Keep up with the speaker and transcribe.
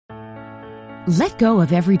Let go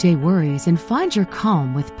of everyday worries and find your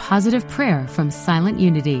calm with positive prayer from Silent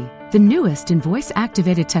Unity, the newest in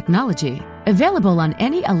voice-activated technology, available on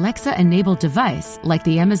any Alexa-enabled device like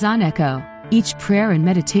the Amazon Echo. Each prayer and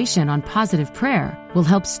meditation on positive prayer will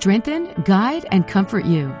help strengthen, guide, and comfort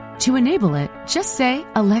you. To enable it, just say,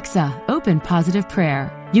 "Alexa, open positive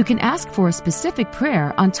prayer." You can ask for a specific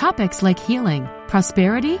prayer on topics like healing,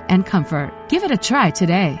 prosperity, and comfort. Give it a try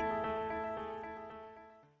today.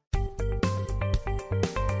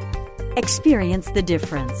 Experience the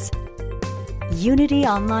difference. Unity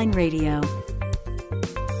Online Radio.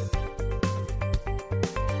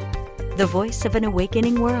 The voice of an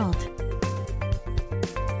awakening world.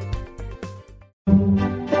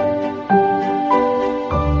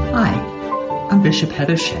 Hi, I'm Bishop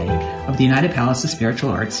Heather Shea of the United Palace of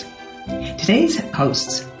Spiritual Arts. Today's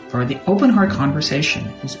hosts for the Open Heart Conversation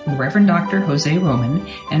is Reverend Dr. José Román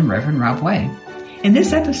and Reverend Rev. In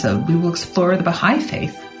this episode, we will explore the Bahá'í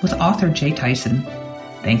Faith with author Jay Tyson.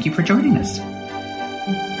 Thank you for joining us.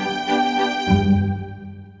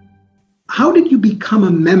 How did you become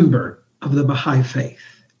a member of the Bahá'í Faith?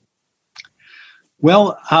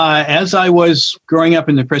 Well, as I was growing up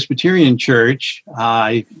in the Presbyterian Church,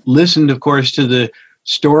 I listened, of course, to the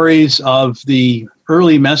stories of the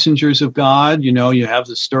early messengers of God. You know, you have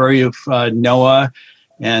the story of Noah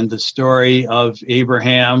and the story of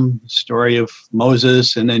Abraham, the story of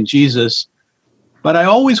Moses, and then Jesus. But I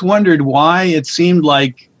always wondered why it seemed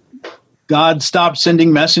like God stopped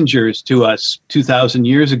sending messengers to us 2,000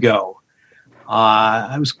 years ago.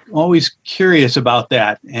 I was always curious about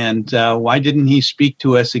that, and why didn't he speak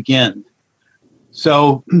to us again?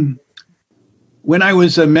 So when I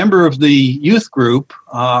was a member of the youth group,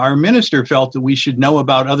 our minister felt that we should know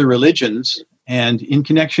about other religions, and in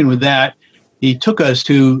connection with that, he took us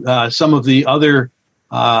to some of the other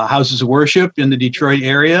houses of worship in the Detroit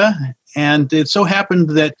area, and it so happened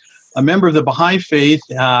that a member of the Baha'i Faith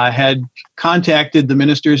had contacted the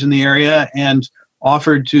ministers in the area and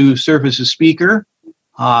offered to serve as a speaker.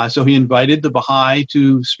 So he invited the Baha'i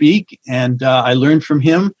to speak, and I learned from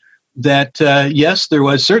him that, yes, there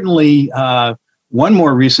was certainly one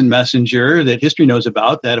more recent messenger that history knows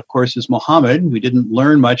about. That, of course, is Muhammad. We didn't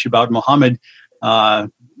learn much about Muhammad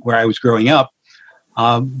where I was growing up.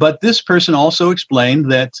 But this person also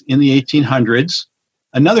explained that in the 1800s,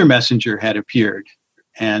 another messenger had appeared,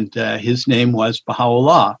 and his name was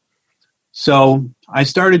Bahá'u'lláh. So I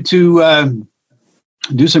started to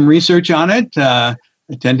do some research on it,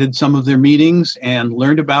 attended some of their meetings and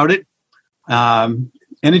learned about it. And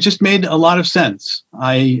it just made a lot of sense.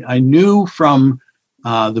 I knew from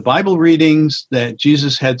the Bible readings that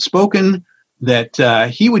Jesus had spoken that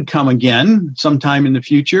he would come again sometime in the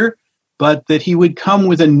future, but that he would come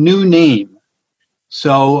with a new name.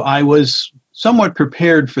 So I was somewhat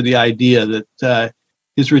prepared for the idea that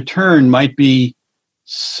his return might be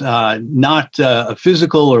not a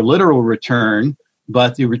physical or literal return,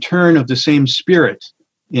 but the return of the same spirit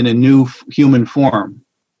in a new human form.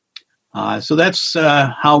 So that's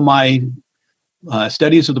how my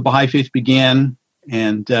studies of the Baha'i Faith began,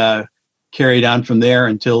 and carried on from there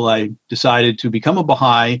until I decided to become a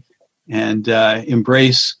Baha'i and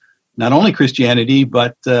embrace not only Christianity,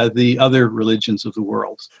 but the other religions of the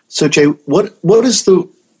world. So, Jay, what does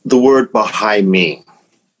the word Baha'i mean?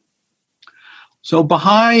 So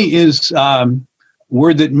Baha'i is a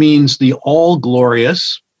word that means the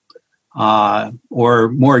all-glorious, or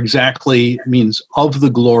more exactly means of the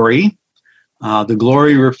glory. The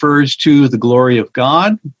glory refers to the glory of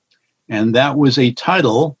God, and that was a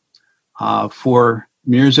title for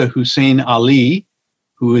Mirza Hussein Ali,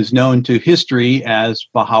 who is known to history as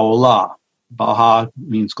Bahá'u'lláh. Baha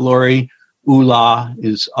means glory, Ullah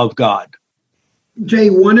is of God.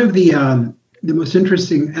 Jay, one of the most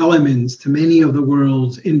interesting elements to many of the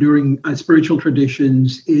world's enduring spiritual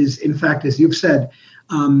traditions is, in fact, as you've said,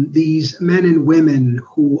 these men and women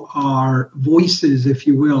who are voices, if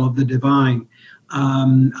you will, of the divine.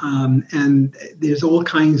 And there's all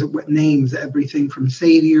kinds of names, everything from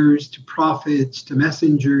saviors to prophets to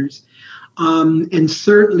messengers. And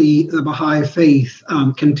certainly the Baha'i Faith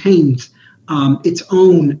contains its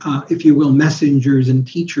own, if you will, messengers and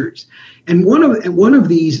teachers. And one of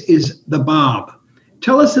these is the Bab.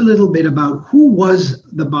 Tell us a little bit about who was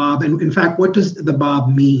the Bab, and in fact, what does the Bab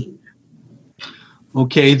mean?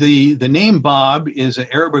 Okay, the name Bab is an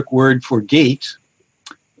Arabic word for gate,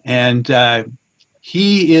 and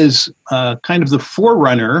he is kind of the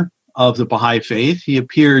forerunner of the Baha'i Faith. He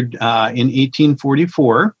appeared in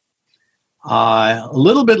 1844, a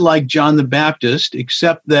little bit like John the Baptist,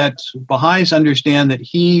 except that Baha'is understand that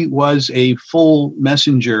he was a full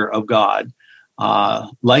messenger of God.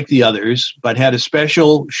 like the others, but had a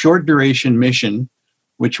special short duration mission,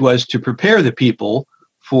 which was to prepare the people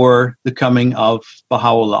for the coming of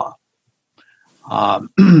Baha'u'lláh.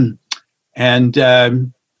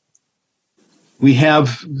 We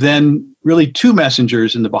have then really two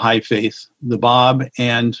messengers in the Baha'i Faith, the Bab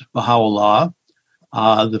and Baha'u'lláh.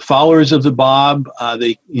 The followers of the Bab,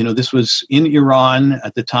 this was in Iran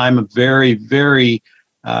at the time, a very, very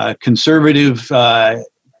conservative,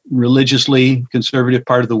 religiously conservative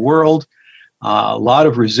part of the world. A lot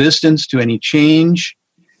of resistance to any change.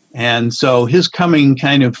 And so his coming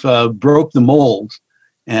kind of broke the mold.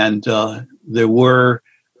 And there were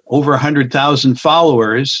over 100,000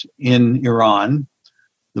 followers in Iran.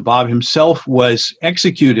 The Bab himself was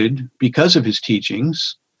executed because of his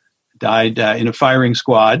teachings, died in a firing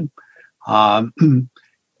squad. Then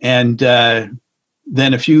a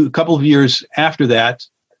couple of years after that,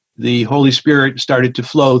 the Holy Spirit started to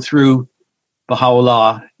flow through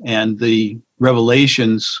Baha'u'lláh, and the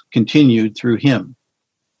revelations continued through him.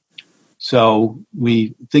 So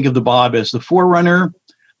we think of the Bab as the forerunner.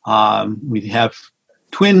 We have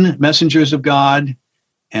twin messengers of God,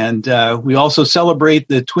 and we also celebrate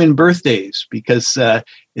the twin birthdays because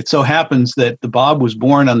it so happens that the Bab was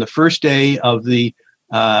born on the first day of the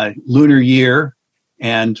lunar year,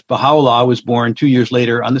 and Baha'u'lláh was born 2 years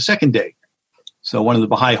later on the second day. So one of the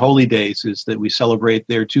Baha'i holy days is that we celebrate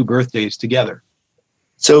their two birthdays together.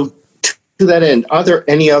 So to that end, are there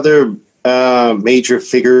any other major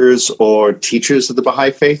figures or teachers of the Baha'i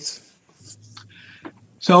Faith?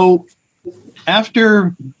 So as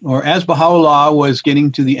Baha'u'lláh was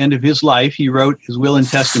getting to the end of his life, he wrote his will and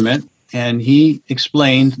testament, and he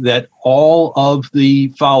explained that all of the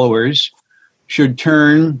followers should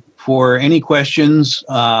turn for any questions.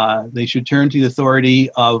 They should turn to the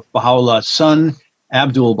authority of Baha'u'llah's son,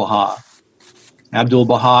 Abdul-Baha.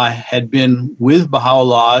 Abdul-Baha had been with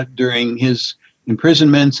Baha'u'lláh during his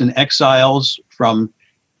imprisonments and exiles from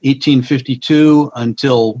 1852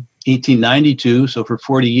 until 1892, so for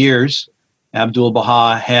 40 years.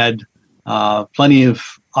 Abdul-Baha had plenty of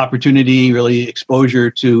opportunity, really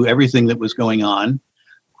exposure to everything that was going on.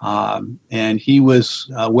 And he was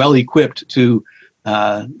well equipped to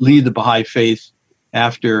lead the Baha'i Faith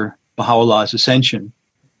after Baha'u'llah's ascension.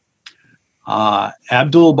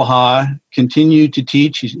 Abdul-Baha continued to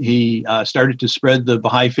teach. He started to spread the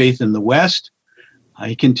Baha'i Faith in the West.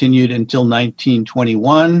 He continued until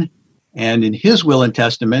 1921. And in his will and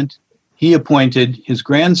testament, he appointed his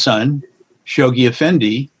grandson, Shoghi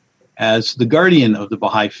Effendi, as the guardian of the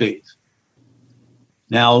Baha'i Faith.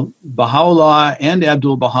 Now, Baha'u'lláh and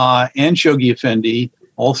Abdul-Baha and Shoghi Effendi,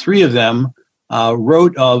 all three of them,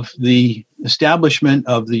 wrote of the establishment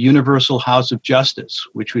of the Universal House of Justice,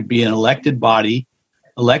 which would be an elected body,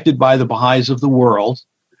 elected by the Baha'is of the world.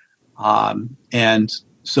 And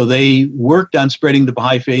so they worked on spreading the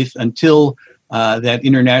Baha'i Faith until that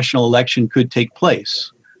international election could take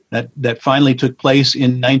place. That finally took place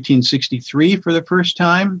in 1963 for the first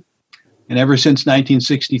time. And ever since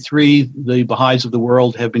 1963, the Baha'is of the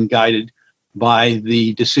world have been guided by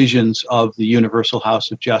the decisions of the Universal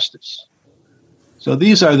House of Justice. So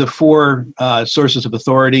these are the four sources of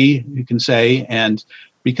authority, you can say. And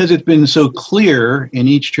because it's been so clear in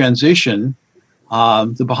each transition,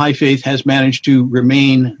 the Baha'i Faith has managed to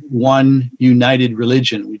remain one united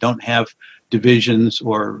religion. We don't have divisions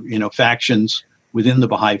or factions within the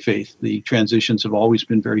Baha'i Faith. The transitions have always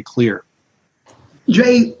been very clear.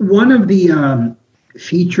 Jay, one of the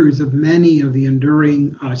features of many of the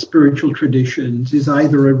enduring spiritual traditions is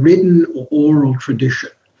either a written or oral tradition,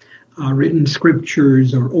 written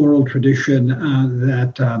scriptures or oral tradition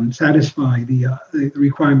that satisfy the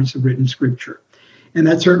requirements of written scripture. And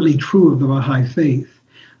that's certainly true of the Baha'i Faith.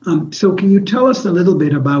 So can you tell us a little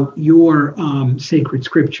bit about your sacred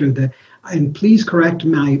scripture that, and please correct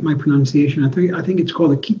my pronunciation. I think it's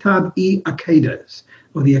called the Kitab-i Akedas,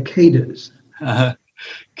 or the Akedas.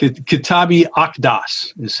 Kitab-i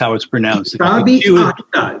Aqdas is how it's pronounced. Kitab-i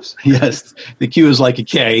Aqdas. Yes, the Q is like a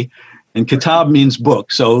K, and Kitab means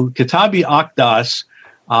book. So Kitab-i Aqdas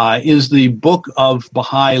is the book of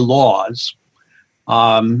Baha'i laws.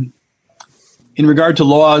 In regard to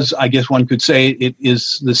laws, I guess one could say it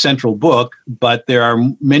is the central book, but there are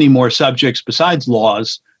many more subjects besides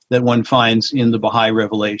laws that one finds in the Baha'i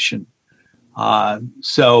revelation.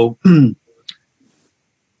 So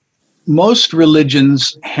most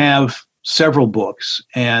religions have several books,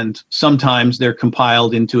 and sometimes they're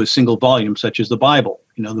compiled into a single volume, such as the Bible.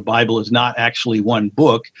 The Bible is not actually one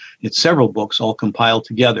book. It's several books all compiled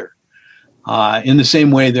together. In the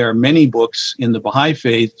same way, there are many books in the Baha'i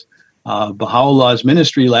Faith. Baha'u'llah's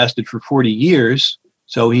ministry lasted for 40 years,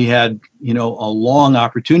 So he had, a long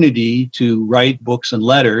opportunity to write books and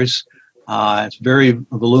letters. It's very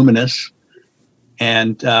voluminous.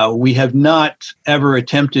 And we have not ever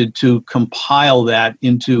attempted to compile that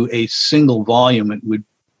into a single volume. It would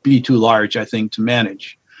be too large, I think, to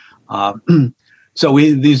manage. So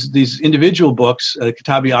these individual books,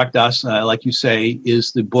 Kitab-i Aqdas, like you say,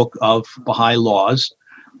 is the book of Baha'i laws.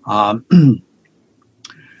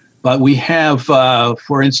 But we have,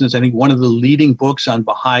 for instance, I think one of the leading books on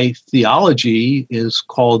Baha'i theology is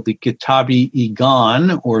called the Kitab-i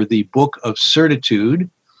Igan, or the Book of Certitude,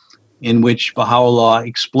 in which Baha'u'lláh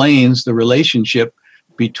explains the relationship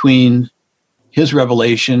between his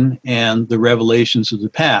revelation and the revelations of the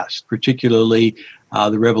past, particularly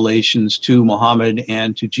the revelations to Muhammad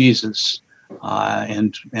and to Jesus,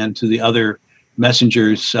 and to the other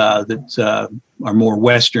messengers that are more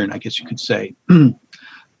Western, I guess you could say.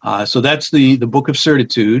 So that's the Book of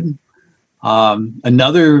Certitude.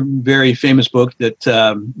 Another very famous book that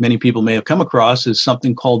many people may have come across is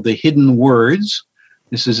something called The Hidden Words.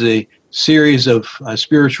 This is a series of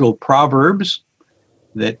spiritual proverbs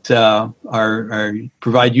that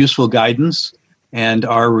provide useful guidance and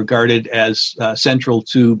are regarded as central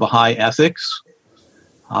to Baha'i ethics.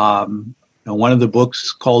 One of the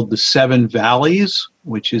books called The Seven Valleys,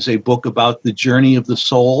 which is a book about the journey of the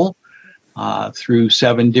soul through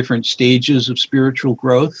 7 different stages of spiritual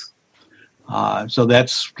growth. So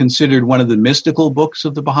that's considered one of the mystical books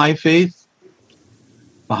of the Baha'i Faith.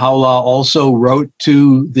 Baha'u'lláh also wrote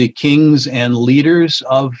to the kings and leaders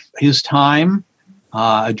of his time,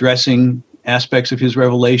 addressing aspects of his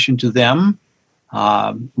revelation to them.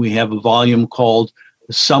 We have a volume called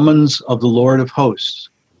The Summons of the Lord of Hosts.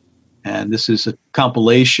 And this is a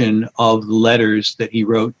compilation of the letters that he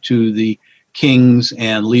wrote to the kings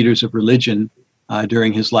and leaders of religion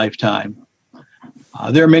during his lifetime.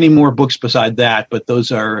 There are many more books beside that, but those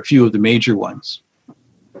are a few of the major ones.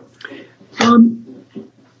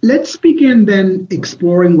 Let's begin then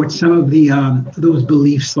exploring what some of the those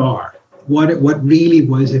beliefs are. What really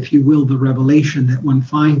was, if you will, the revelation that one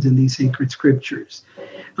finds in these sacred scriptures.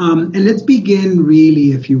 And let's begin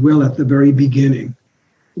really, if you will, at the very beginning.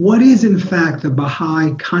 What is, in fact, the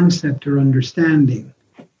Baha'i concept or understanding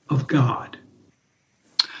of God?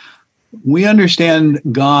 We understand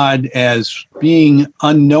God as being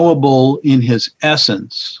unknowable in his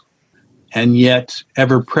essence, and yet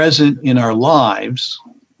ever present in our lives,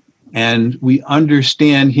 and we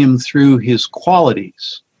understand him through his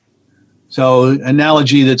qualities. So,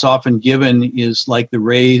 analogy that's often given is like the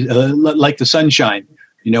rays, like the sunshine.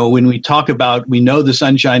 When we talk about, we know the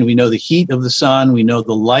sunshine, we know the heat of the sun, we know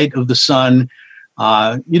the light of the sun.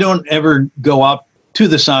 You don't ever go up to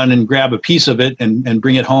the sun and grab a piece of it and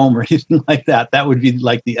bring it home or anything like that. That would be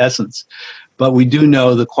like the essence. But we do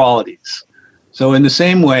know the qualities. So in the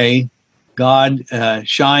same way, God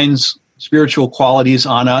shines spiritual qualities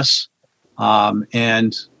on us,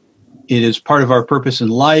 and it is part of our purpose in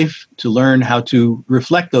life to learn how to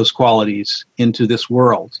reflect those qualities into this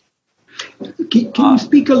world. Can you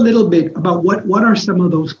speak a little bit about what are some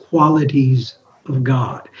of those qualities of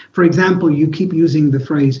God? For example, you keep using the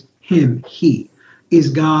phrase him, he. Is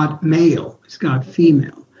God male? Is God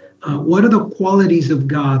female? What are the qualities of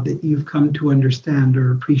God that you've come to understand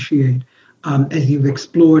or appreciate as you've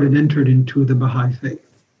explored and entered into the Baha'i Faith?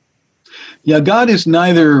 Yeah, God is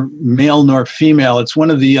neither male nor female. It's one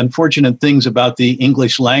of the unfortunate things about the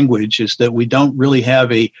English language is that we don't really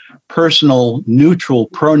have a personal neutral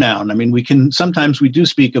pronoun. I mean, sometimes we do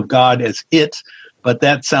speak of God as it, but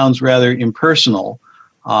that sounds rather impersonal.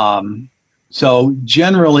 So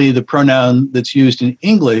generally the pronoun that's used in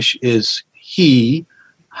English is he.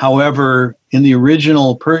 However, in the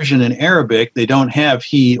original Persian and Arabic, they don't have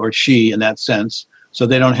he or she in that sense. So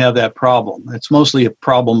they don't have that problem. It's mostly a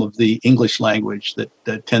problem of the English language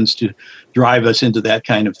that tends to drive us into that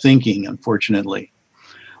kind of thinking, unfortunately.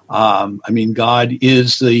 God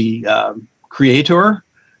is the creator.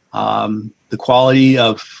 The quality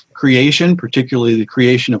of creation, particularly the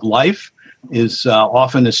creation of life, is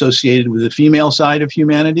often associated with the female side of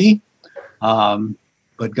humanity.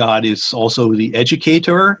 But God is also the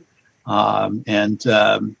educator and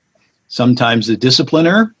sometimes the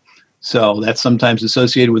discipliner. So that's sometimes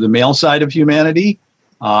associated with the male side of humanity.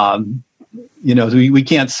 We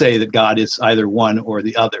can't say that God is either one or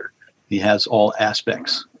the other. He has all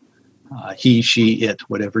aspects. He, she, it,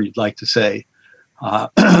 whatever you'd like to say.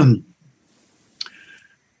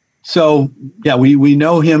 So, yeah, we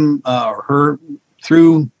know him or her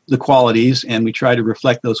through the qualities, and we try to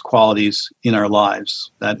reflect those qualities in our lives.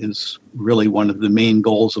 That is really one of the main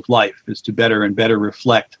goals of life, is to better and better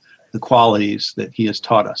reflect the qualities that he has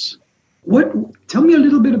taught us. Tell me a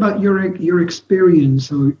little bit about your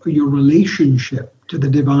experience or your relationship to the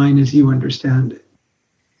divine as you understand it.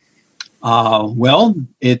 Well,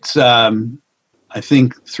 it's I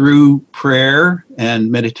think through prayer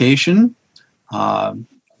and meditation.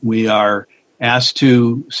 We are asked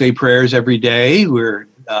to say prayers every day. We're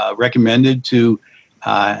recommended to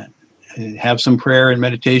have some prayer and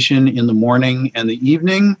meditation in the morning and the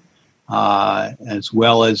evening, as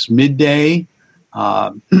well as midday.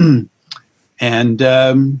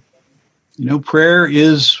 Prayer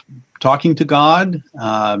is talking to God.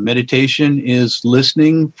 Meditation is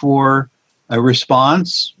listening for a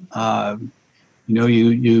response.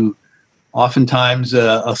 You oftentimes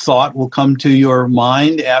a thought will come to your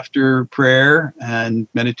mind after prayer and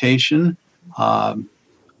meditation.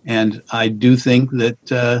 And I do think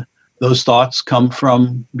that those thoughts come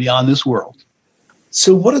from beyond this world.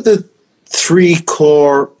 So what are the three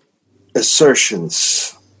core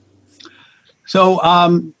assertions? So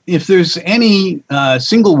if there's any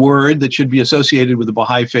single word that should be associated with the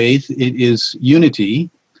Baha'i Faith, it is unity.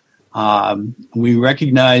 We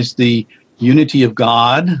recognize the unity of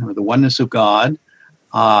God, or the oneness of God,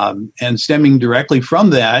 and stemming directly from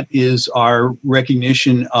that is our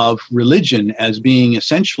recognition of religion as being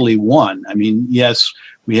essentially one. I mean, yes,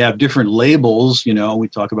 we have different labels, we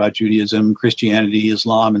talk about Judaism, Christianity,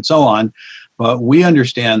 Islam, and so on, but we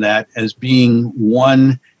understand that as being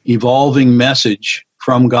one evolving message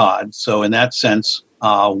from God. So in that sense,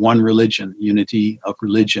 one religion, unity of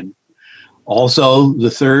religion. Also, the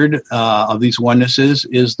third of these onennesses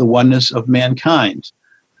is the oneness of mankind.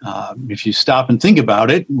 If you stop and think about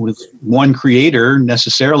it, with one creator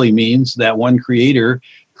necessarily means that one creator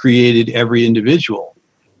created every individual.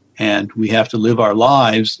 And we have to live our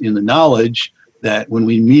lives in the knowledge that when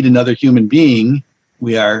we meet another human being,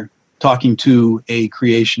 we are talking to a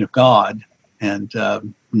creation of God, and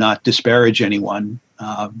not disparage anyone,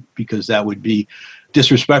 because that would be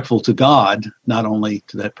disrespectful to God, not only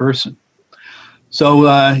to that person. So,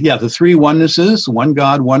 the three onennesses, one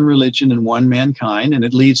God, one religion, and one mankind, and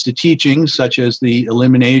it leads to teachings such as the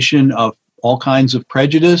elimination of all kinds of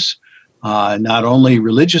prejudice, not only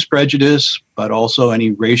religious prejudice, but also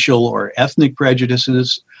any racial or ethnic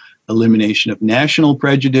prejudices, elimination of national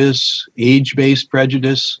prejudice, age-based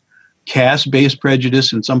prejudice, caste-based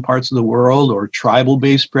prejudice in some parts of the world, or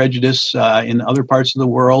tribal-based prejudice in other parts of the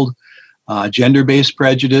world. Gender-based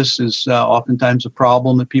prejudice is oftentimes a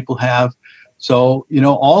problem that people have. So,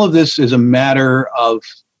 all of this is a matter of,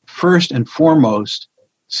 first and foremost,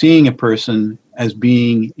 seeing a person as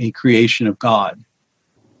being a creation of God.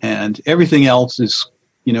 And everything else is,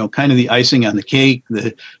 kind of the icing on the cake,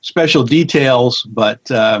 the special details,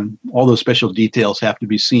 but all those special details have to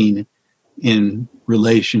be seen in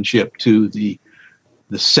relationship to the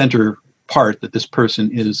center part, that this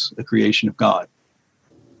person is a creation of God.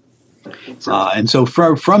 And so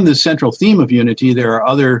from this central theme of unity, there are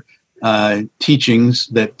other teachings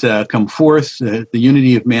that come forth. The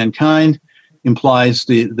unity of mankind implies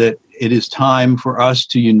that it is time for us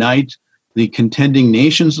to unite the contending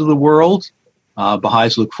nations of the world.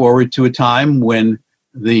 Baha'is look forward to a time when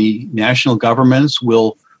the national governments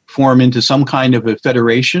will form into some kind of a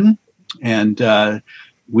federation, and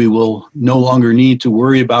we will no longer need to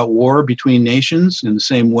worry about war between nations in the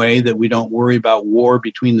same way that we don't worry about war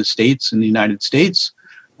between the states in the United States.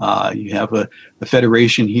 You have a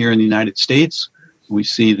federation here in the United States. We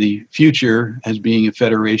see the future as being a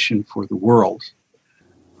federation for the world.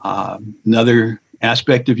 Another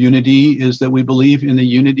aspect of unity is that we believe in the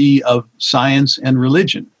unity of science and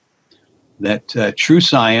religion, that true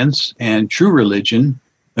science and true religion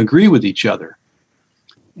agree with each other.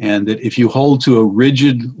 And that if you hold to a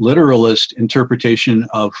rigid literalist interpretation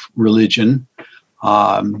of religion,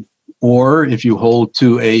 or if you hold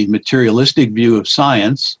to a materialistic view of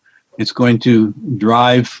science, it's going to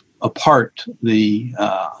drive apart the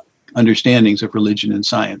understandings of religion and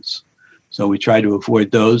science. So we try to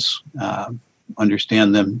avoid those,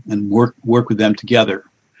 understand them, and work with them together.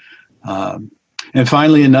 And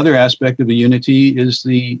finally, another aspect of the unity is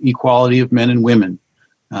the equality of men and women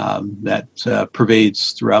that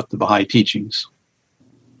pervades throughout the Baha'i teachings.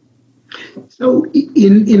 So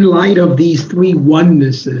in light of these three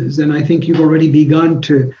onenesses, and I think you've already begun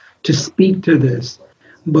to speak to this,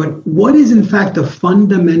 but what is in fact the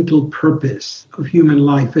fundamental purpose of human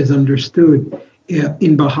life as understood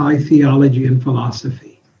in Baha'i theology and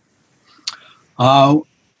philosophy? I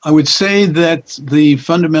would say that the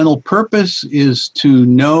fundamental purpose is to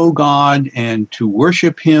know God and to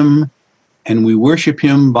worship Him, and we worship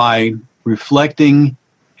Him by reflecting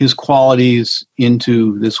His qualities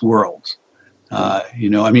into this world.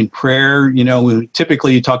 Prayer,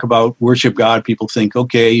 typically you talk about worship God, people think,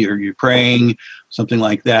 okay, you're praying, something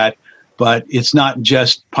like that. But it's not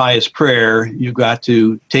just pious prayer. You've got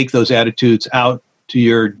to take those attitudes out to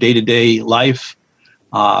your day-to-day life.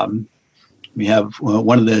 We have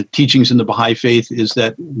one of the teachings in the Bahá'í Faith is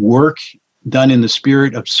that work done in the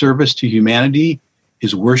spirit of service to humanity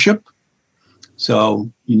is worship.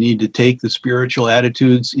 So you need to take the spiritual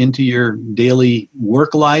attitudes into your daily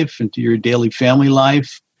work life, into your daily family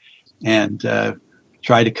life, and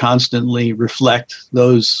try to constantly reflect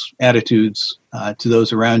those attitudes to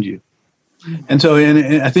those around you. And so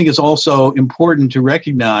I think it's also important to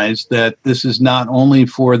recognize that this is not only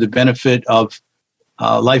for the benefit of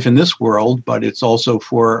life in this world, but it's also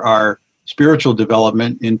for our spiritual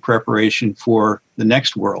development in preparation for the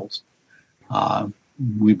next world.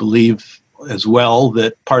 We believe as well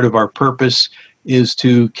that part of our purpose is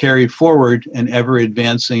to carry forward an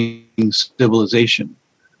ever-advancing civilization.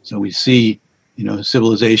 So we see,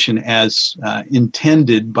 civilization as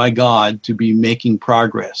intended by God to be making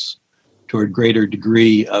progress toward greater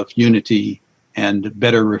degree of unity and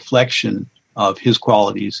better reflection of his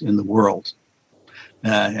qualities in the world.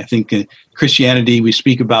 I think in Christianity, we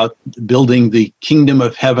speak about building the kingdom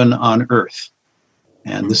of heaven on earth.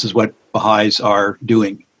 And this is what Baha'is are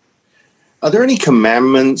doing. Are there any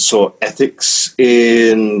commandments or ethics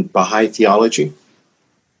in Baha'i theology?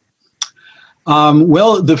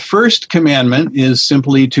 Well, the first commandment is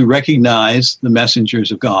simply to recognize the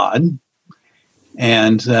messengers of God.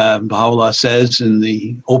 And Baha'u'lláh says in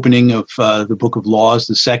the opening of the Book of Laws,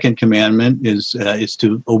 the second commandment is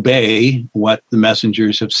to obey what the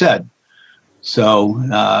messengers have said. So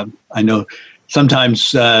I know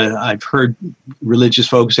sometimes I've heard religious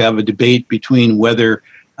folks have a debate between whether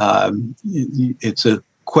it's a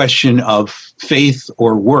question of faith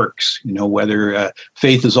or works, whether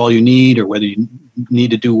faith is all you need or whether you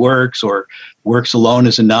need to do works or works alone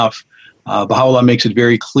is enough. Baha'u'lláh makes it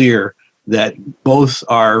very clear that both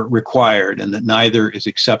are required and that neither is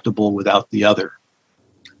acceptable without the other.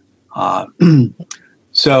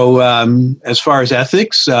 So as far as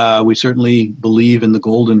ethics, we certainly believe in the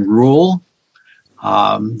golden rule.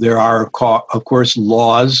 There are, of course,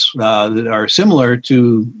 laws that are similar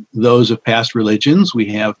to those of past religions. We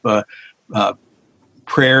have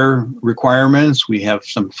prayer requirements. We have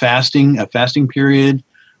some a fasting period,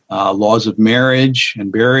 laws of marriage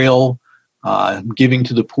and burial, giving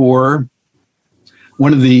to the poor.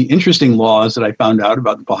 One of the interesting laws that I found out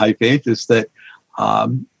about the Bahá'í Faith is that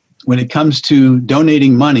when it comes to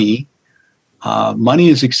donating money, money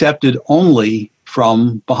is accepted only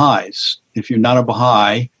from Baha'is. If you're not a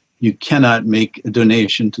Baha'i, you cannot make a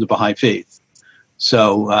donation to the Bahá'í Faith.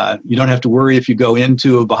 So you don't have to worry if you go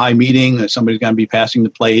into a Baha'i meeting that somebody's going to be passing the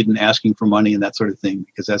plate and asking for money and that sort of thing,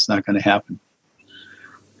 because that's not going to happen.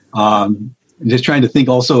 I'm just trying to think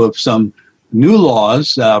also of some new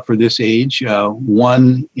laws for this age.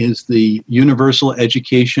 One is the universal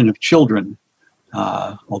education of children,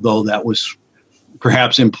 although that was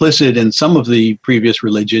perhaps implicit in some of the previous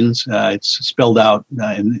religions. It's spelled out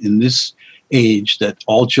in this age that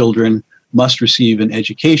all children must receive an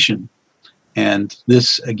education. And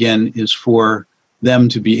this, again, is for them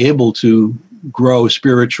to be able to grow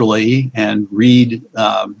spiritually and read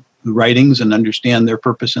the writings and understand their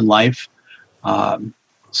purpose in life.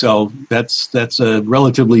 So that's a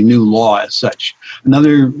relatively new law as such.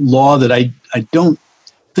 Another law that I don't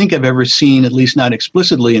think I've ever seen, at least not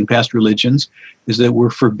explicitly in past religions, is that we're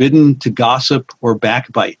forbidden to gossip or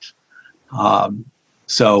backbite.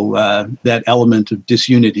 So that element of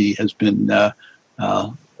disunity has been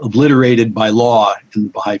obliterated by law in the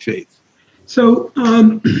Baha'i Faith. So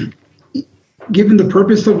given the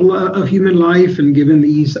purpose of human life and given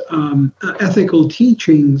these ethical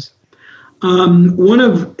teachings, one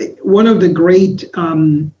of the great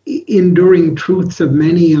enduring truths of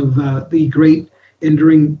many of the great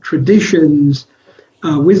enduring traditions,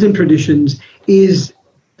 wisdom traditions, is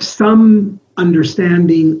some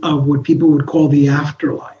understanding of what people would call the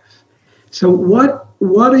afterlife. So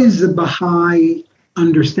what is the Baha'i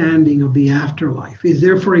understanding of the afterlife? Is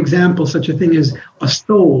there, for example, such a thing as a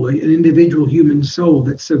soul, an individual human soul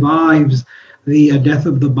that survives the death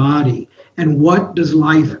of the body? And what does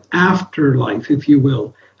life after life, if you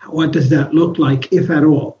will, what does that look like, if at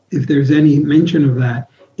all, if there's any mention of that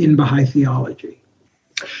in Baha'i theology?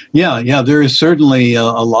 Yeah, there is certainly a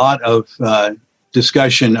lot of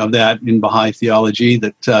discussion of that in Baha'i theology,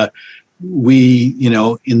 that we,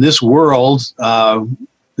 in this world,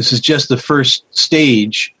 this is just the first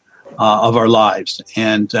stage of our lives.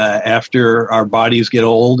 And after our bodies get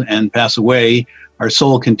old and pass away, our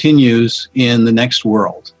soul continues in the next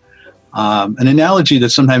world. An analogy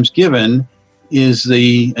that's sometimes given is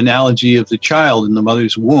the analogy of the child in the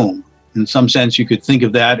mother's womb. In some sense, you could think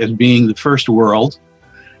of that as being the first world.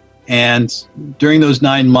 And during those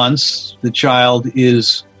 9 months, the child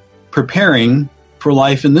is preparing for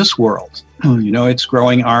life in this world. It's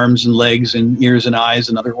growing arms and legs and ears and eyes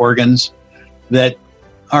and other organs that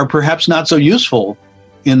are perhaps not so useful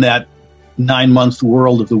in that 9-month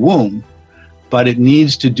world of the womb. But it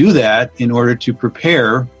needs to do that in order to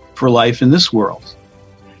prepare for life in this world.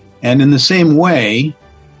 And in the same way,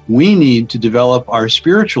 we need to develop our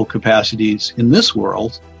spiritual capacities in this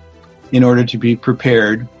world in order to be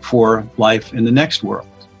prepared for life in the next world.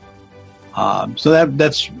 So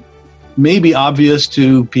that's maybe obvious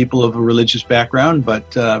to people of a religious background,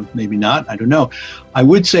 but maybe not. I don't know. I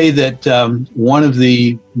would say that one of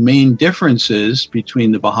the main differences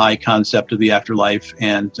between the Baha'i concept of the afterlife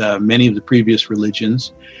and many of the previous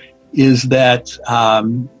religions is that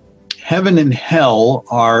heaven and hell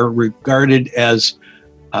are regarded as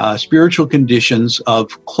spiritual conditions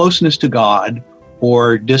of closeness to God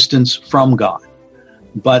or distance from God.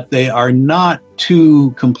 But they are not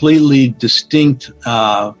two completely distinct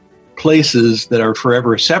places that are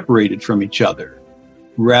forever separated from each other.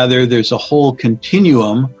 Rather, there's a whole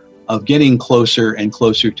continuum of getting closer and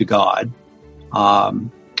closer to God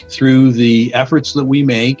through the efforts that we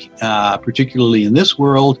make, particularly in this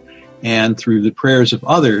world, and through the prayers of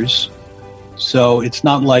others. So it's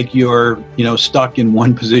not like you're, stuck in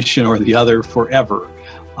one position or the other forever.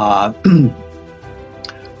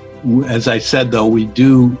 As I said, though, we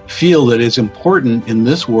do feel that it's important in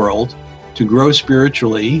this world to grow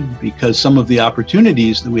spiritually, because some of the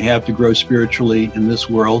opportunities that we have to grow spiritually in this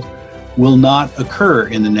world will not occur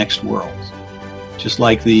in the next world. Just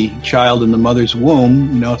like the child in the mother's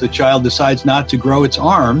womb, if the child decides not to grow its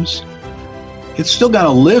arms, it's still going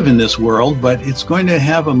to live in this world, but it's going to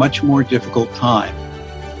have a much more difficult time.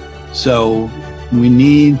 So we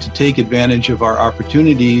need to take advantage of our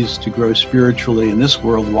opportunities to grow spiritually in this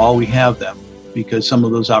world while we have them, because some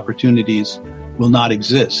of those opportunities will not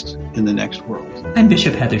exist in the next world. I'm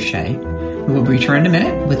Bishop Heather Shea. We will return in a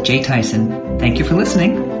minute with Jay Tyson. Thank you for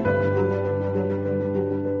listening.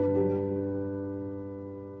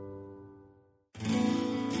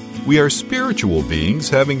 We are spiritual beings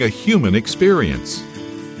having a human experience.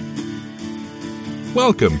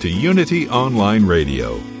 Welcome to Unity Online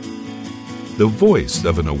Radio, the voice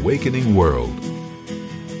of an awakening world.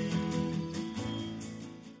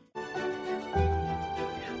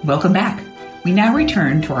 Welcome back. We now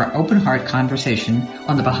return to our open heart conversation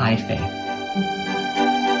on the Baha'i Faith.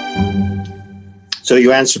 So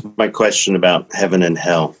you answered my question about heaven and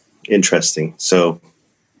hell. Interesting. So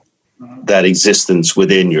that existence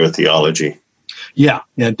within your theology. Yeah,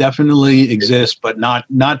 definitely exists, but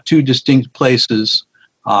not two distinct places.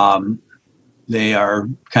 They are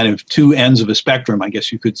kind of two ends of a spectrum, I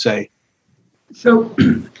guess you could say. So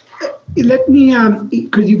let me,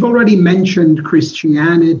 because you've already mentioned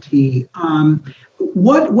Christianity,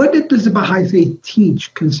 what does the Baha'i Faith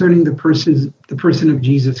teach concerning the person of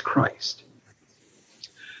Jesus Christ?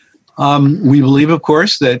 We believe, of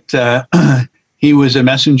course, that he was a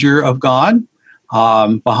messenger of God.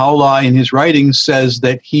 Baha'u'lláh in his writings says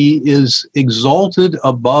that he is exalted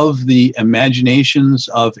above the imaginations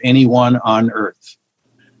of anyone on earth.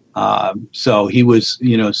 So he was,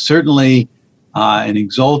 certainly an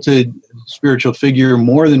exalted spiritual figure,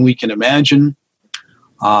 more than we can imagine,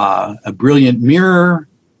 a brilliant mirror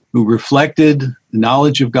who reflected the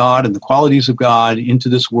knowledge of God and the qualities of God into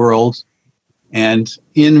this world. And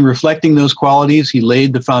in reflecting those qualities, he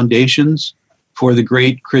laid the foundations for the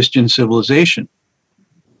great Christian civilization.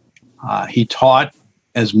 He taught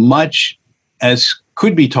as much as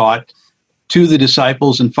could be taught to the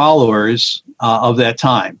disciples and followers of that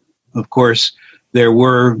time. Of course,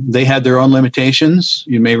 they had their own limitations.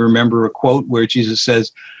 You may remember a quote where Jesus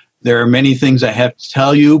says, "There are many things I have to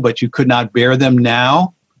tell you, but you could not bear them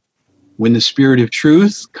now. When the Spirit of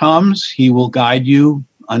truth comes, he will guide you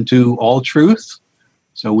unto all truth."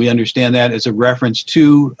 So we understand that as a reference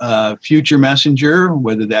to a future messenger,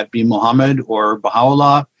 whether that be Muhammad or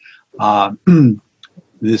Baha'u'lláh.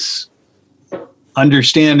 This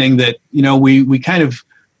understanding that, we kind of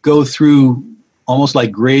go through almost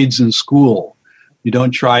like grades in school. You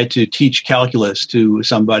don't try to teach calculus to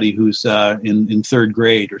somebody who's in third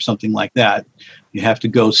grade or something like that. You have to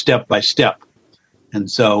go step by step.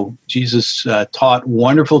 And so Jesus taught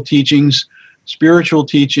wonderful teachings, spiritual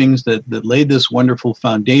teachings that laid this wonderful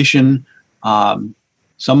foundation,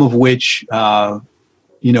 some of which are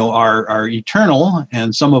eternal,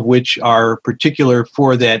 and some of which are particular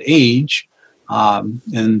for that age.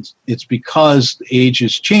 And it's because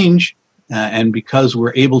ages change and because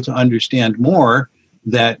we're able to understand more,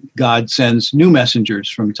 that God sends new messengers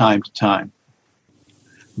from time to time.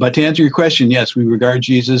 But to answer your question, yes, we regard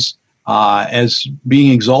Jesus as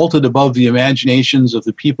being exalted above the imaginations of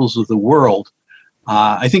the peoples of the world.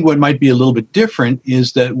 I think what might be a little bit different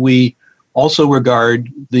is that we also regard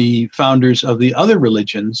the founders of the other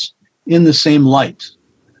religions in the same light.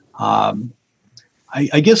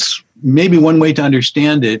 I guess maybe one way to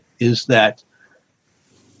understand it is that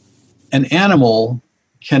an animal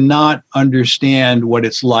cannot understand what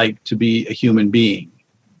it's like to be a human being.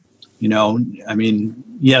 You know, I mean,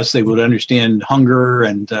 yes, they would understand hunger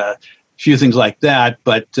and a few things like that,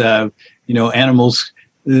 but, you know, animals,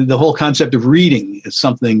 the whole concept of reading is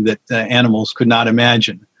something that animals could not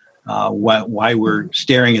imagine. Why we're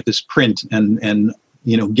staring at this print and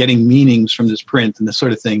you know, getting meanings from this print and this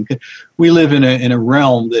sort of thing. We live in a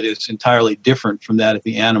realm that is entirely different from that of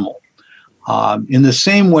the animal. In the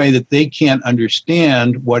same way that they can't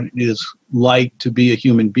understand what it is like to be a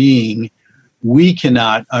human being, we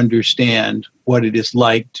cannot understand what it is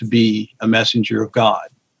like to be a messenger of God.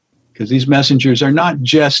 Because these messengers are not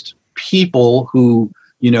just people who,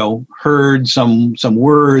 you know, heard some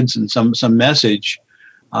words and some message.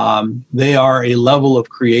 They are a level of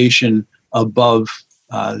creation above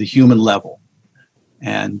the human level.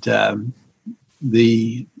 And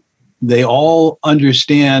they all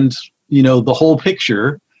understand, you know, the whole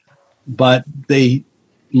picture, but they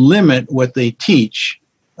limit what they teach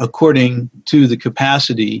according to the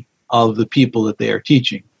capacity of the people that they are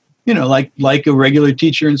teaching. You know, like a regular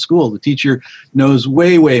teacher in school. The teacher knows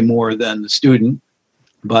way, way more than the student,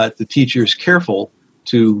 but the teacher is careful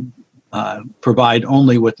to provide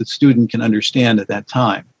only what the student can understand at that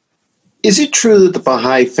time. Is it true that the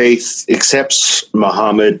Bahá'í Faith accepts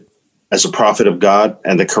Muhammad as a prophet of God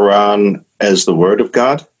and the Quran as the word of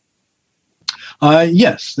God?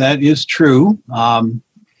 Yes, that is true.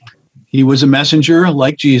 He was a messenger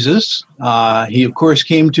like Jesus. He, of course,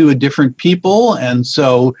 came to a different people, and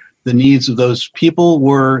so the needs of those people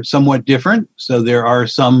were somewhat different. So there are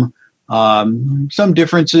some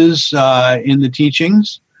differences in the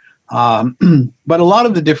teachings, but a lot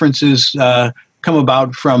of the differences come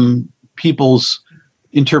about from people's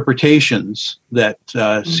interpretations that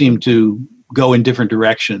seem to go in different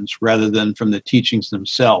directions rather than from the teachings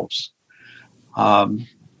themselves.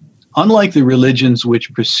 Unlike the religions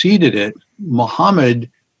which preceded it, Muhammad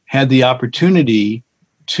had the opportunity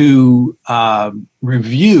to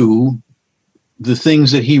review the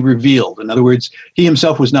things that he revealed. In other words, he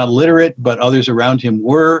himself was not literate, but others around him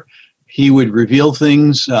were. He would reveal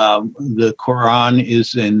things. The Quran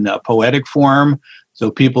is in poetic form, so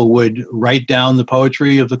people would write down the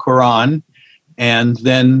poetry of the Quran, and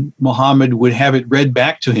then Muhammad would have it read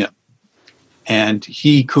back to him. And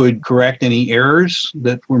he could correct any errors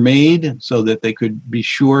that were made so that they could be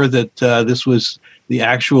sure that this was the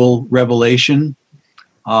actual revelation.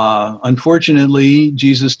 Unfortunately,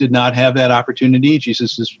 Jesus did not have that opportunity.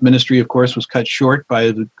 Jesus' ministry, of course, was cut short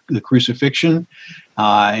by the crucifixion,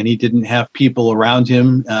 and he didn't have people around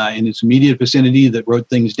him in his immediate vicinity that wrote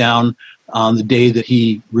things down on the day that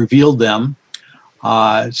he revealed them.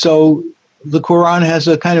 So the Quran has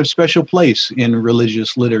a kind of special place in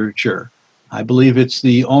religious literature. I believe it's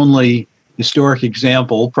the only historic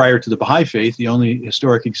example, prior to the Bahá'í Faith, the only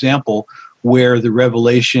historic example where the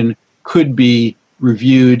revelation could be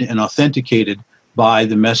reviewed and authenticated by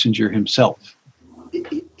the messenger himself.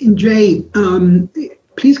 Jay,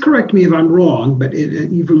 please correct me if I'm wrong, but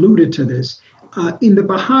you've alluded to this. In the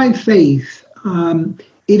Bahá'í Faith,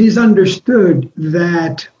 it is understood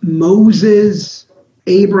that Moses,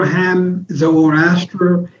 Abraham,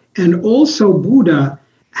 Zoroaster, and also Buddha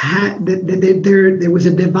there was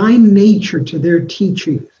a divine nature to their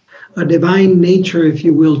teachings, a divine nature, if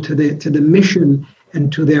you will, to the mission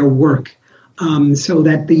and to their work. So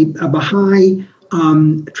that the Bahá'í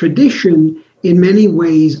tradition in many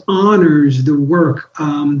ways honors the work,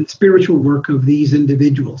 the spiritual work of these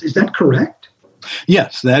individuals. Is that correct?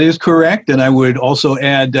 Yes, that is correct. And I would also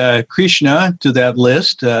add Krishna to that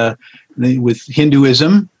list with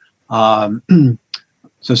Hinduism.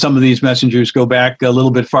 So some of these messengers go back a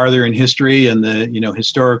little bit farther in history, and the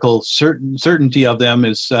historical certainty of them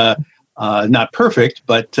is not perfect.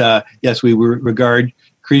 But yes, we regard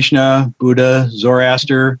Krishna, Buddha,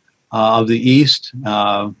 Zoroaster of the East,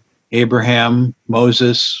 Abraham,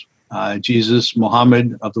 Moses, Jesus,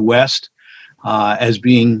 Muhammad of the West as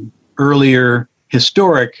being earlier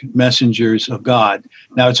historic messengers of God.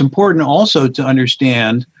 Now, it's important also to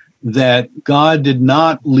understand that God did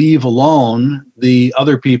not leave alone the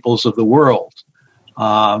other peoples of the world.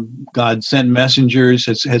 God sent messengers,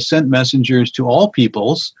 has sent messengers to all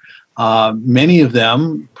peoples, many of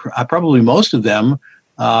them, probably most of them,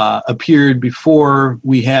 appeared before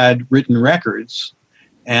we had written records.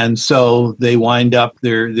 And so they wind up,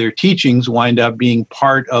 their teachings wind up being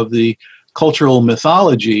part of the cultural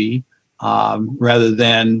mythology rather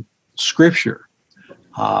than scripture.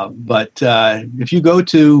 But if you go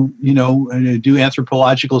to, do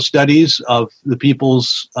anthropological studies of the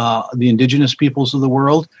peoples, the indigenous peoples of the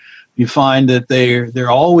world, you find that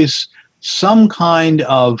they're always some kind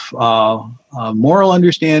of moral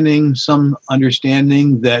understanding, some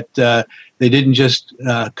understanding that they didn't just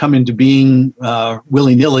come into being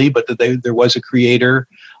willy-nilly, but that there was a creator,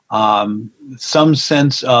 some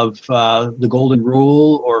sense of the golden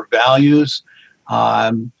rule or values.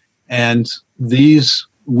 And these,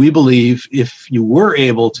 we believe, if you were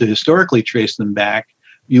able to historically trace them back,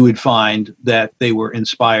 you would find that they were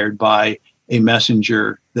inspired by a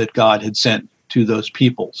messenger that God had sent to those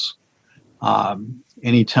peoples.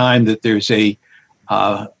 Anytime that there's a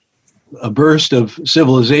burst of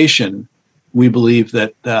civilization, we believe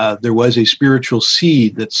that there was a spiritual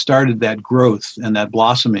seed that started that growth and that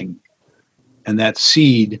blossoming. And that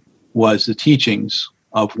seed was the teachings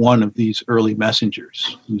of one of these early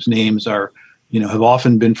messengers, whose names are, have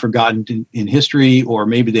often been forgotten in history, or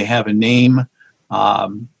maybe they have a name,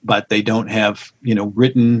 but they don't have,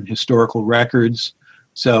 written historical records.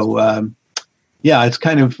 So, it's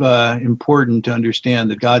kind of important to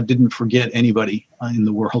understand that God didn't forget anybody in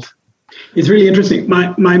the world. It's really interesting.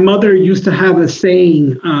 My mother used to have a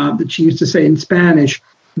saying that she used to say in Spanish,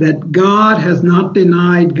 that God has not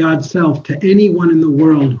denied God's self to anyone in the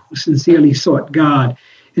world who sincerely sought God.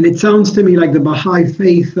 And it sounds to me like the Bahá'í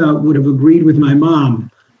Faith would have agreed with my mom.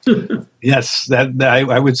 Yes, that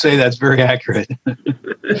I would say that's very accurate.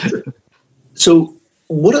 So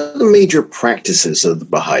what are the major practices of the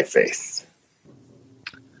Bahá'í Faith?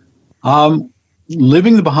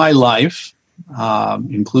 Living the Bahá'í life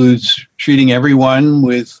includes treating everyone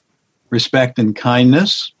with respect and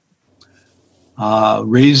kindness,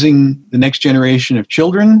 raising the next generation of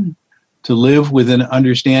children to live with an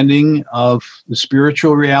understanding of the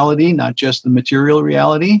spiritual reality, not just the material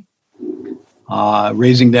reality,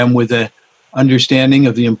 raising them with an understanding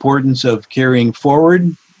of the importance of carrying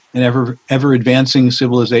forward an ever advancing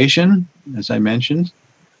civilization, as I mentioned.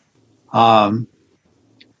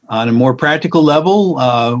 On a more practical level,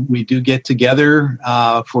 we do get together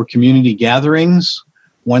for community gatherings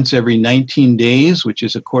once every 19 days, which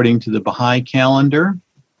is according to the Bahá'í calendar.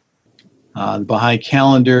 The Bahá'í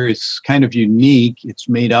calendar is kind of unique. It's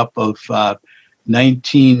made up of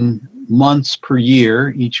 19 months per year,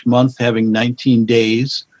 each month having 19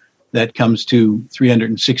 days. That comes to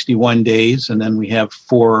 361 days, and then we have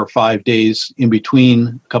 4 or 5 days in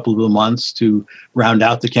between a couple of the months to round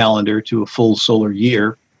out the calendar to a full solar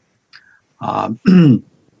year.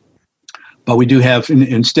 But we do have,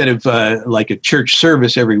 instead of like a church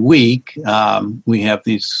service every week, we have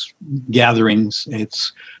these gatherings.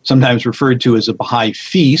 It's sometimes referred to as a Bahá'í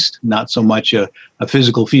feast, not so much a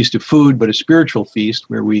physical feast of food, but a spiritual feast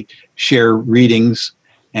where we share readings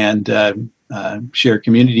and share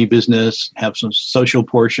community business, have some social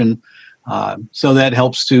portion. So that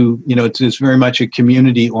helps to, it's very much a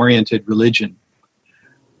community-oriented religion.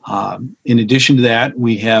 In addition to that,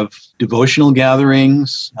 we have devotional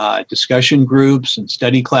gatherings, discussion groups, and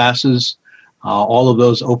study classes, all of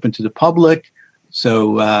those open to the public.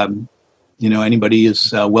 So, anybody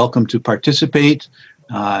is welcome to participate,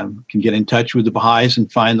 can get in touch with the Baha'is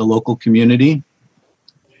and find the local community.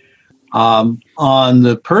 On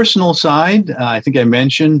the personal side, I think I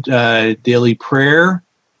mentioned daily prayer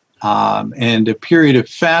and a period of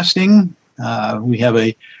fasting. We have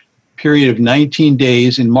a period of 19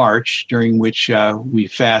 days in March during which we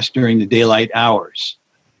fast during the daylight hours.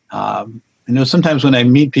 I know sometimes when I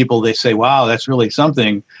meet people, they say, wow, that's really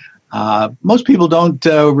something. Most people don't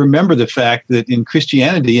remember the fact that in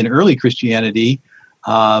Christianity, in early Christianity,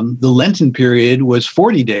 the Lenten period was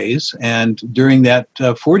 40 days. And during that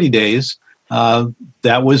 40 days,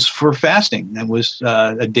 that was for fasting. That was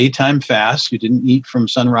a daytime fast. You didn't eat from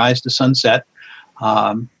sunrise to sunset.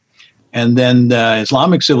 And then the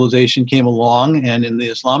Islamic civilization came along, and in the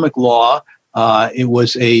Islamic law, it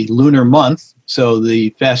was a lunar month. So the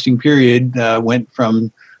fasting period went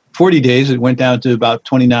from 40 days, it went down to about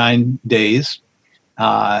 29 days.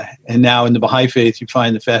 And now in the Bahá'í Faith, you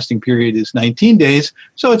find the fasting period is 19 days.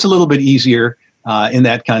 So it's a little bit easier in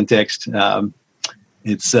that context. And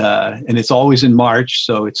it's always in March,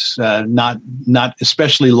 so it's not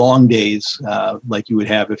especially long days like you would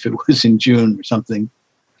have if it was in June or something.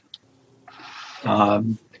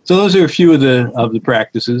 So those are a few of the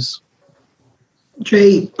practices.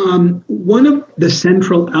 Jay, one of the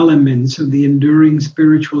central elements of the enduring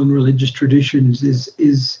spiritual and religious traditions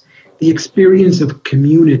is the experience of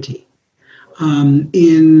community.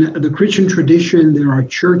 In the Christian tradition, there are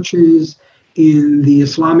churches. In the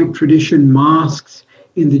Islamic tradition, mosques.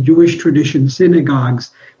 In the Jewish tradition,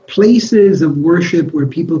 synagogues. Places of worship where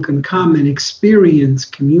people can come and experience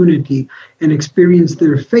community and experience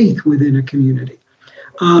their faith within a community.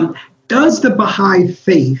 Does the Baha'i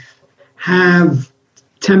Faith have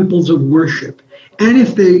temples of worship? And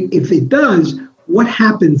if it does, what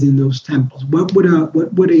happens in those temples? What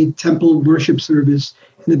would a temple worship service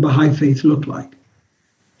in the Baha'i Faith look like?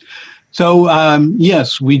 So,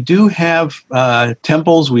 yes, we do have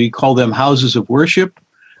temples. We call them houses of worship.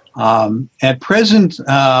 At present,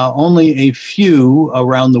 only a few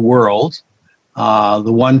around the world. The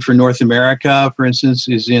one for North America, for instance,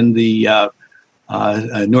 is in the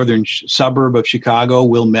northern suburb of Chicago,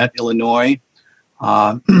 Wilmette, Illinois.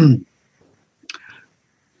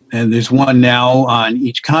 And there's one now on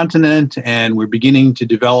each continent, and we're beginning to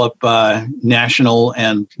develop national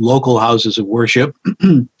and local houses of worship.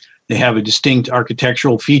 They have a distinct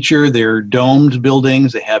architectural feature. They're domed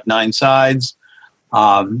buildings. They have 9 sides.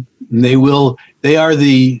 They are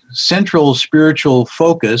the central spiritual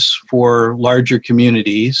focus for larger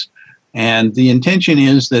communities, and the intention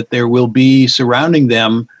is that there will be surrounding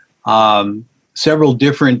them several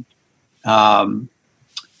different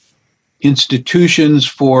institutions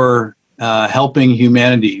for helping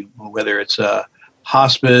humanity, whether it's a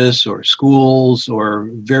hospice or schools or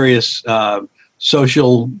various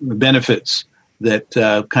social benefits that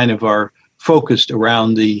kind of are focused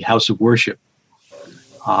around the house of worship.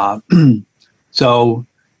 So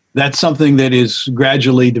that's something that is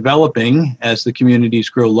gradually developing as the communities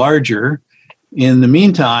grow larger. In the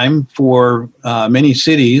meantime, for many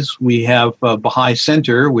cities, we have a Baha'i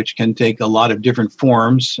Center, which can take a lot of different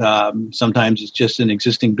forms. Sometimes it's just an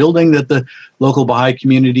existing building that the local Baha'i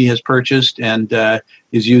community has purchased and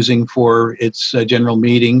is using for its general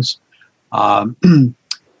meetings.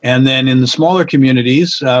 And then in the smaller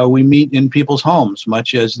communities, we meet in people's homes,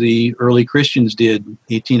 much as the early Christians did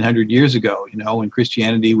 1,800 years ago, when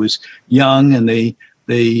Christianity was young and they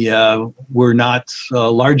were not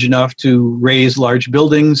large enough to raise large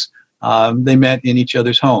buildings. They met in each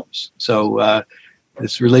other's homes. So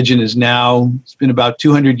this religion is now, it's been about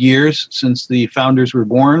 200 years since the founders were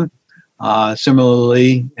born.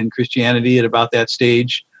 Similarly, in Christianity, at about that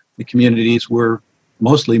stage, the communities were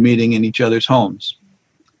mostly meeting in each other's homes.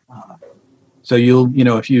 So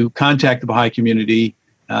if you contact the Baha'i community,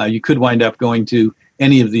 you could wind up going to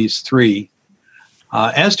any of these 3.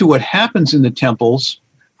 As to what happens in the temples,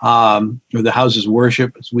 or the houses of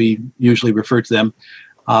worship, as we usually refer to them,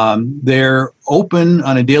 they're open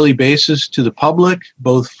on a daily basis to the public,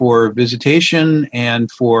 both for visitation and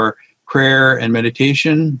for prayer and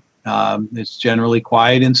meditation. It's generally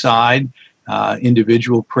quiet inside,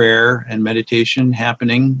 individual prayer and meditation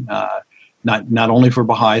happening, not only for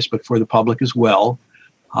Baha'is, but for the public as well.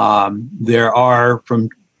 There are, from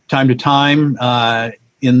time to time,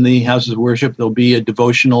 in the houses of worship, there'll be a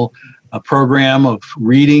devotional program of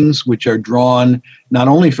readings, which are drawn not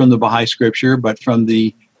only from the Baha'i scripture, but from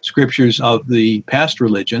the scriptures of the past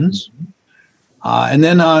religions. And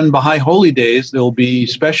then on Baha'i holy days, there'll be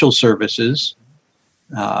special services.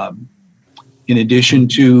 In addition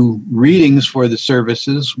to readings for the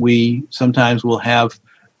services, we sometimes will have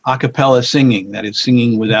a cappella singing, that is,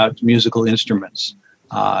 singing without musical instruments,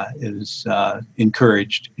 is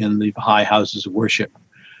encouraged in the Baha'i houses of worship.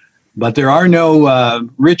 But there are no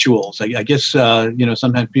rituals. I guess,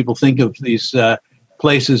 sometimes people think of these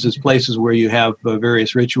places as places where you have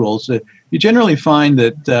various rituals. You generally find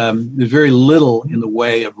that there's very little in the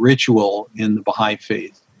way of ritual in the Baha'i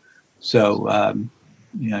Faith. So,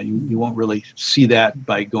 you won't really see that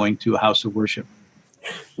by going to a house of worship.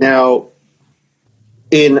 Now,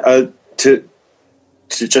 to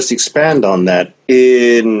just expand on that,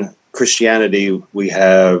 in Christianity, we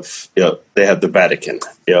have, they have the Vatican.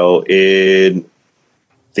 In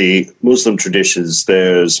the Muslim traditions,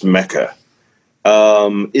 there's Mecca.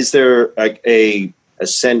 Is there like a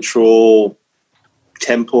central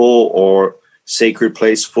temple or sacred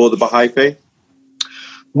place for the Baha'i Faith?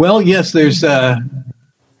 Well, yes, there's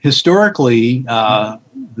historically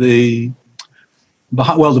the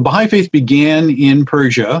Baha'i Faith began in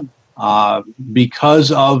Persia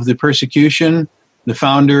because of the persecution. The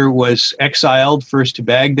founder was exiled first to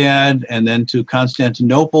Baghdad and then to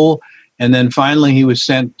Constantinople, and then finally he was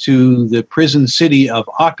sent to the prison city of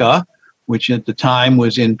Akka, which at the time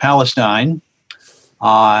was in Palestine.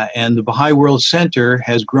 And the Baha'i World Center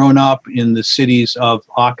has grown up in the cities of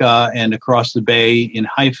Akka and across the bay in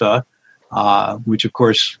Haifa, which of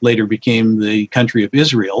course later became the country of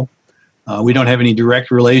Israel. We don't have any direct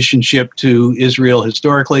relationship to Israel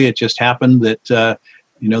historically. It just happened that,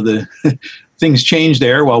 the things changed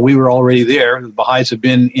there while we were already there. The Baha'is have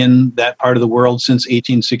been in that part of the world since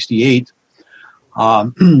 1868.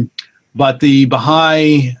 But the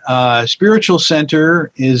Baha'i Spiritual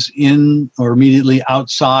Center is in or immediately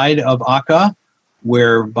outside of Akka,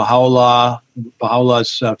 where Baha'u'llah's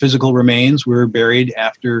physical remains were buried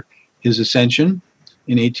after his ascension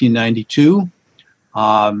in 1892.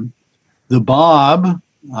 The Bab,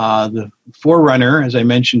 the forerunner, as I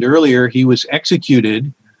mentioned earlier, he was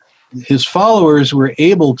executed. His followers were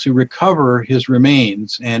able to recover his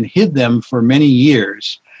remains and hid them for many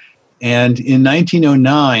years. And in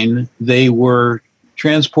 1909, they were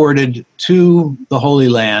transported to the Holy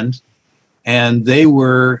Land, and they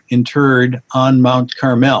were interred on Mount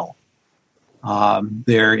Carmel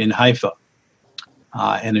there in Haifa.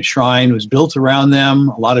 And a shrine was built around them.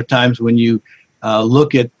 A lot of times when you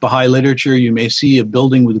look at Baha'i literature, you may see a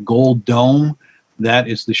building with a gold dome. That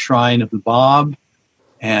is the shrine of the Bab.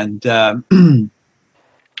 And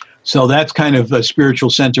so that's kind of a spiritual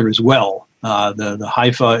center as well. The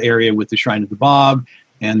Haifa area with the shrine of the Bab,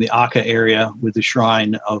 and the Akka area with the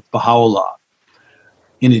shrine of Baha'u'lláh.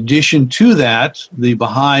 In addition to that, the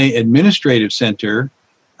Baha'i Administrative Center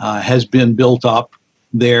has been built up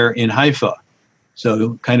there in Haifa.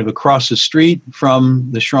 So kind of across the street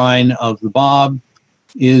from the shrine of the Bab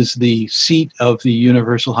is the seat of the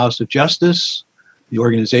Universal House of Justice, the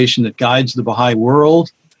organization that guides the Baha'i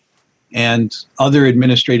world, and other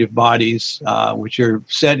administrative bodies, which are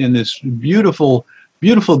set in this beautiful,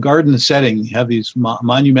 beautiful garden setting. You have these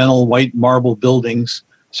monumental white marble buildings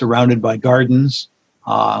surrounded by gardens.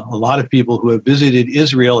 A lot of people who have visited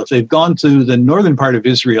Israel, if they've gone to the northern part of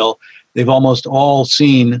Israel, they've almost all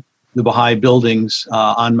seen the Baha'i buildings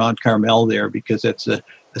on Mount Carmel there, because that's a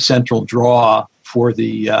central draw for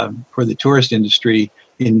the tourist industry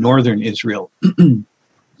in northern Israel. And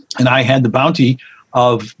I had the bounty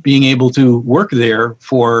of being able to work there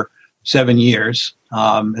for 7 years.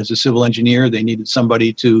 As a civil engineer, they needed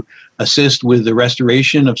somebody to assist with the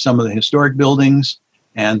restoration of some of the historic buildings.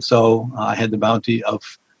 And so I had the bounty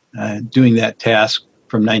of doing that task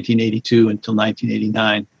from 1982 until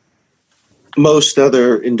 1989. Most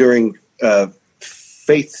other enduring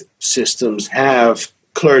faith systems have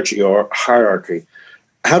clergy or hierarchy.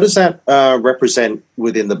 How does that represent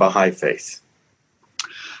within the Baha'i faith?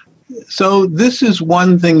 So this is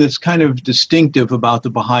one thing that's kind of distinctive about the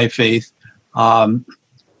Baha'i faith.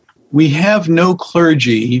 We have no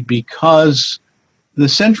clergy because the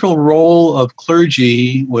central role of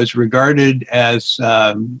clergy was regarded as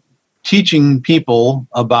teaching people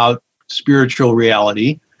about spiritual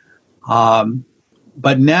reality.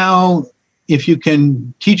 But now, if you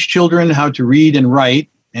can teach children how to read and write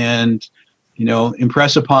and,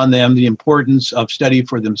 impress upon them the importance of study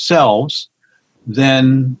for themselves,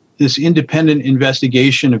 then this independent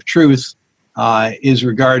investigation of truth is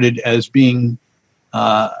regarded as being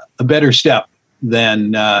a better step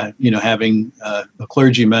than, having a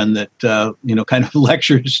clergyman that, kind of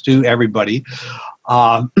lectures to everybody.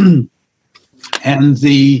 And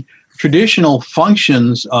the traditional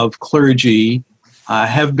functions of clergy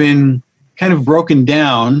have been kind of broken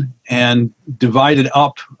down and divided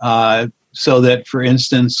up so that, for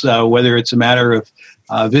instance, whether it's a matter of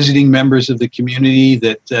visiting members of the community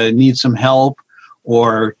that need some help,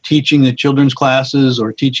 or teaching the children's classes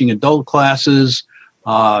or teaching adult classes,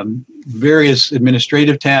 various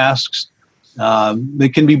administrative tasks, they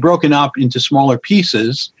can be broken up into smaller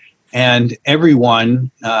pieces, and everyone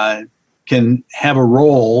can have a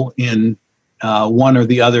role in one or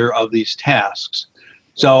the other of these tasks.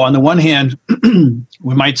 So on the one hand,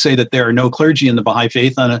 we might say that there are no clergy in the Baha'i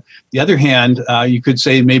faith. On the other hand, you could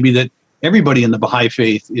say maybe that everybody in the Baha'i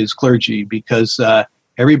faith is clergy, because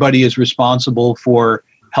everybody is responsible for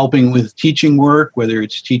helping with teaching work, whether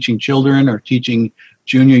it's teaching children or teaching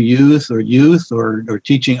junior youth or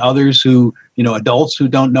teaching others who, adults who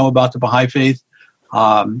don't know about the Baha'i faith.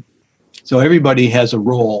 So everybody has a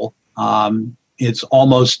role. It's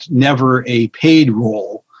almost never a paid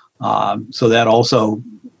role. So that also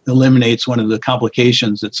eliminates one of the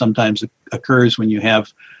complications that sometimes occurs when you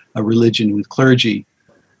have a religion with clergy.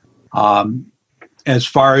 As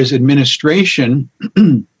far as administration,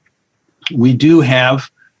 we do have,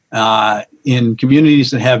 in communities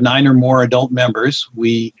that have 9 or more adult members,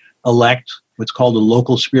 we elect what's called a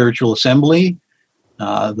local spiritual assembly.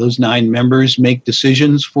 Those 9 members make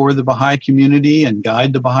decisions for the Baha'i community and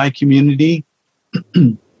guide the Baha'i community.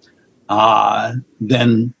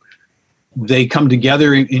 then they come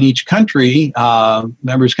together in each country.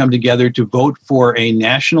 Members come together to vote for a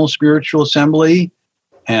national spiritual assembly,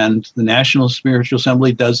 and the National Spiritual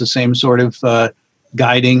Assembly does the same sort of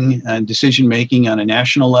guiding and decision-making on a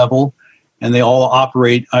national level, and they all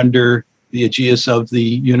operate under the aegis of the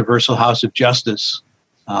Universal House of Justice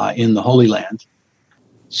in the Holy Land.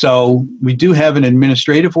 So we do have an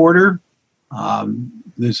administrative order.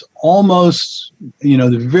 There's almost,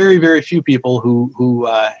 the very, very few people who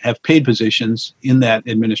have paid positions in that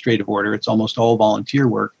administrative order. It's almost all volunteer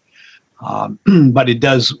work. But it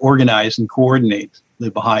does organize and coordinate the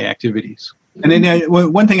Baha'i activities. And then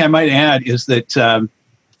one thing I might add is that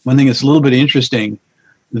one thing that's a little bit interesting,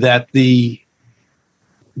 that the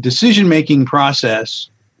decision-making process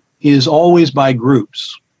is always by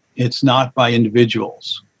groups. It's not by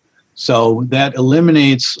individuals. So that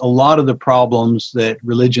eliminates a lot of the problems that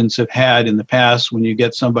religions have had in the past when you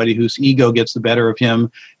get somebody whose ego gets the better of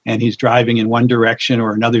him and he's driving in one direction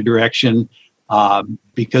or another direction.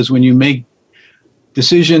 Because when you make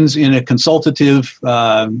decisions in a consultative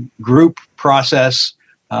group process,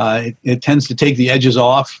 it tends to take the edges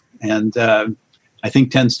off, and I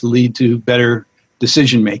think tends to lead to better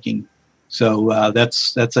decision-making. So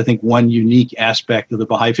that's I think, one unique aspect of the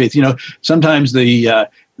Baha'i Faith. Sometimes the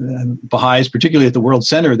Baha'is, particularly at the World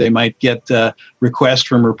Center, they might get requests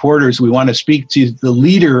from reporters. We want to speak to the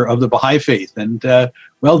leader of the Baha'i Faith. And,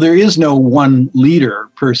 well, there is no one leader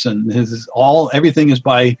person. Everything is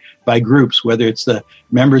by groups, whether it's the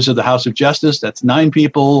members of the House of Justice, that's 9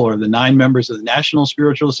 people, or the 9 members of the National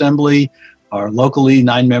Spiritual Assembly, or locally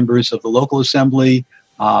 9 members of the local assembly.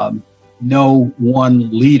 No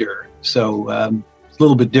one leader. So it's a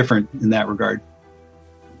little bit different in that regard.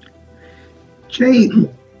 Jay,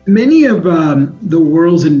 many of the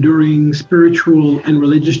world's enduring spiritual and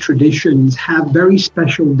religious traditions have very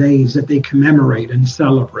special days that they commemorate and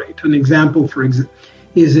celebrate. An example,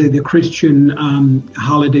 is the Christian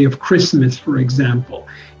holiday of Christmas, for example.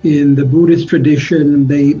 In the Buddhist tradition,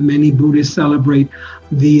 many Buddhists celebrate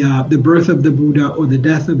the birth of the Buddha or the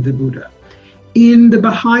death of the Buddha. In the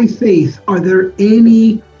Baha'i Faith, are there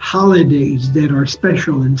any holidays that are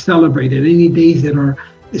special and celebrated, any days that are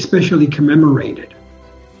especially commemorated?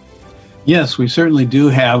 Yes, we certainly do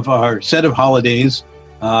have our set of holidays,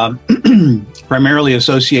 primarily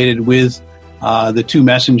associated with the 2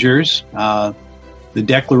 messengers. The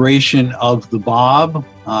declaration of the Bab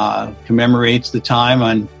commemorates the time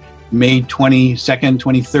on May 22nd,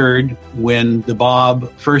 23rd, when the Bab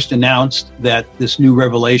first announced that this new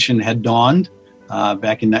revelation had dawned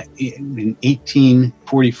back in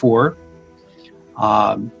 1844.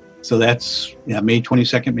 So that's May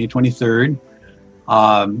 22nd, May 23rd.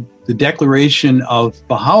 The declaration of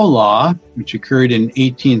Bahá'u'lláh, which occurred in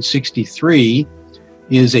 1863,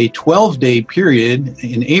 is a 12-day period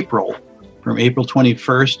in April, from April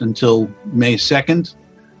 21st until May 2nd,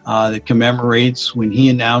 that commemorates when he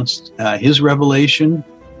announced his revelation.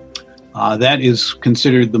 That is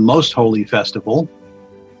considered the most holy festival.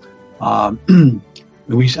 I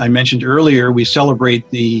mentioned earlier, we celebrate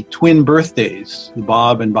the twin birthdays. The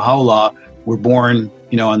Bab and Bahá'u'lláh were born,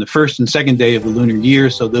 on the first and second day of the lunar year.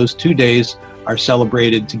 So those 2 days are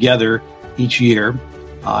celebrated together each year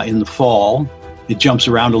in the fall. It jumps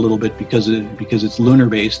around a little bit because it's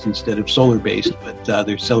lunar-based instead of solar-based, but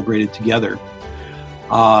they're celebrated together.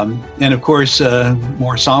 And of course,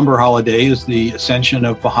 more somber holiday is the Ascension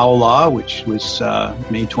of Baha'u'lláh, which was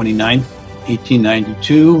May 29th,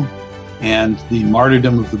 1892, and the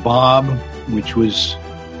Martyrdom of the Bab, which was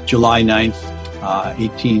July 9th,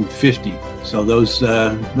 1850. So those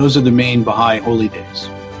are the main Baha'i holy days.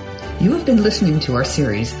 You have been listening to our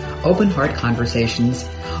series, Open Heart Conversations,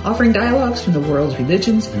 offering dialogues from the world's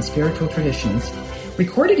religions and spiritual traditions,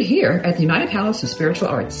 recorded here at the United Palace of Spiritual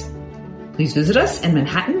Arts. Please visit us in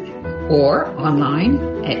Manhattan or online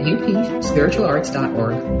at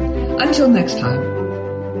upspiritualarts.org. Until next time.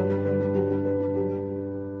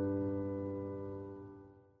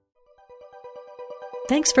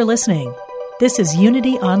 Thanks for listening. This is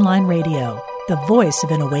Unity Online Radio, the voice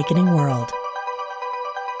of an awakening world.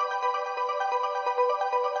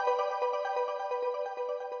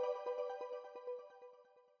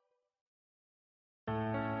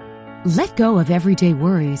 Let go of everyday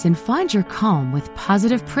worries and find your calm with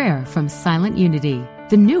positive prayer from Silent Unity,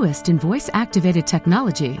 the newest in voice-activated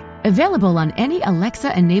technology, available on any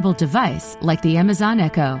Alexa-enabled device like the Amazon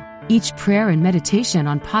Echo. Each prayer and meditation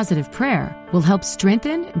on positive prayer will help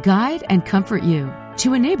strengthen, guide, and comfort you.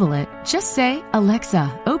 To enable it, just say, "Alexa,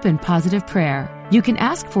 open positive prayer," You can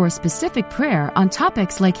ask for a specific prayer on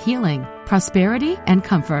topics like healing, prosperity, and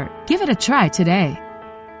comfort. Give it a try today.